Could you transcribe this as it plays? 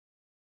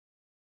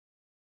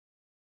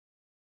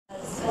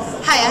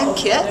Hi, I'm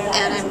Kit,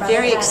 and I'm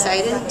very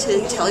excited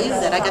to tell you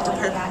that I got to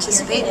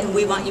participate in the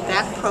We Want You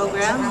Back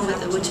program,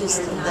 which is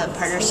the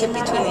partnership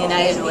between the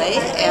United Way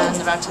and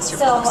the Rochester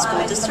Public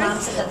School District.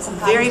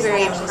 Very,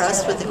 very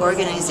impressed with the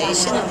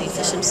organization and the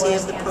efficiency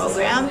of the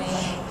program,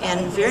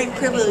 and very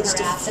privileged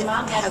to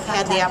have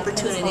had the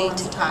opportunity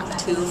to talk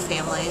to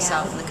families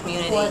out in the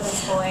community.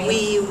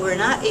 We were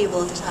not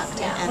able to talk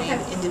to any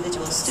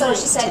individual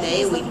students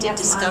today. We did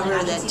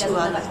discover that 2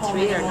 out of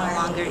 3 are no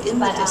longer in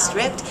the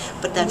district,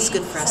 but that's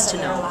good for us to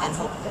know, and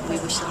we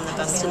wish them the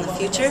best in the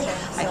future.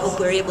 I hope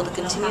we're able to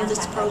continue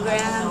this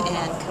program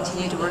and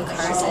continue to work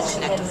hard to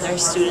connect with our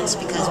students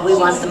because we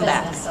want them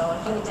back.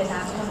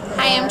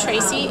 Hi, I'm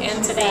Tracy,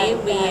 and today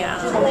we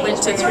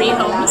went to 3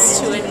 homes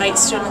to invite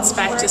students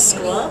back to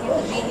school,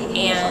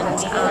 and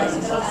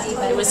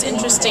it was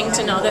interesting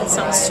to know that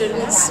some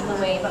students,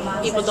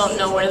 people don't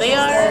know where they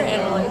are,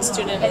 and one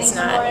student is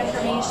not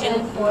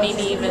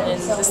maybe even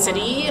in the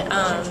city,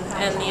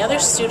 and the other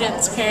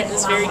student's parent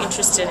is very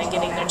interested in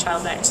getting their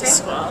child back to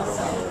school.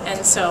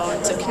 And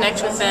so to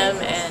connect with them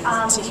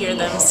and to hear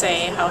them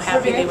say how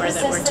happy they were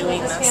that we're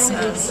doing this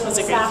was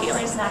a great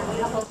feeling.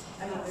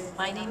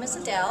 My name is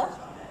Adele.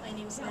 My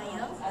name is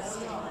Naya.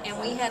 And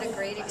we had a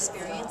great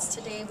experience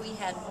today. We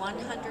had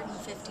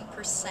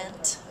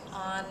 150%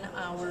 on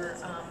our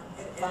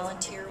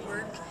volunteer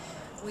work.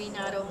 We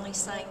not only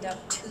signed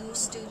up 2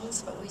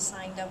 students, but we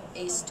signed up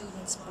a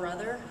student's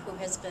brother who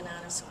has been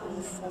out of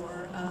school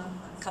for a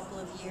couple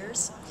of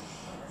years.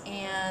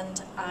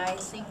 And I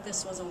think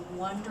this was a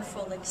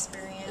wonderful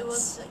experience. It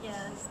was,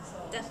 yes,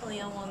 definitely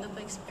a wonderful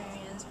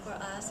experience for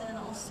us, and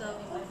also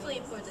hopefully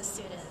for the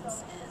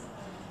students, and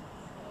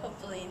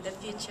hopefully in the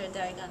future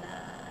they're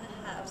gonna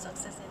have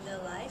success in their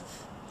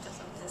life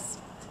because of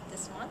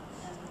this one.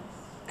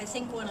 I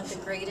think one of the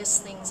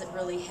greatest things that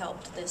really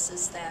helped this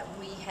is that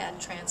we had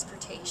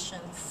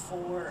transportation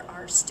for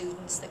our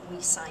students that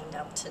we signed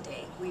up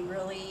today. We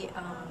really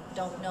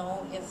don't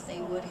know if they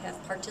would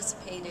have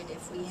participated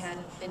if we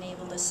hadn't been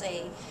able to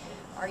say,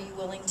 are you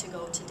willing to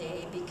go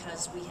today,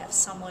 because we have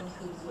someone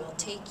who will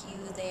take you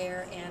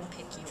there and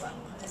pick you up.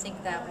 I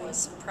think that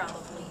was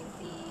probably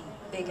the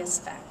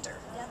biggest factor.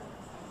 Yeah.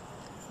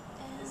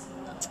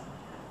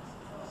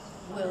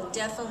 We'll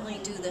definitely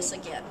do this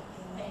again.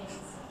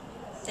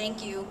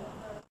 Thank you.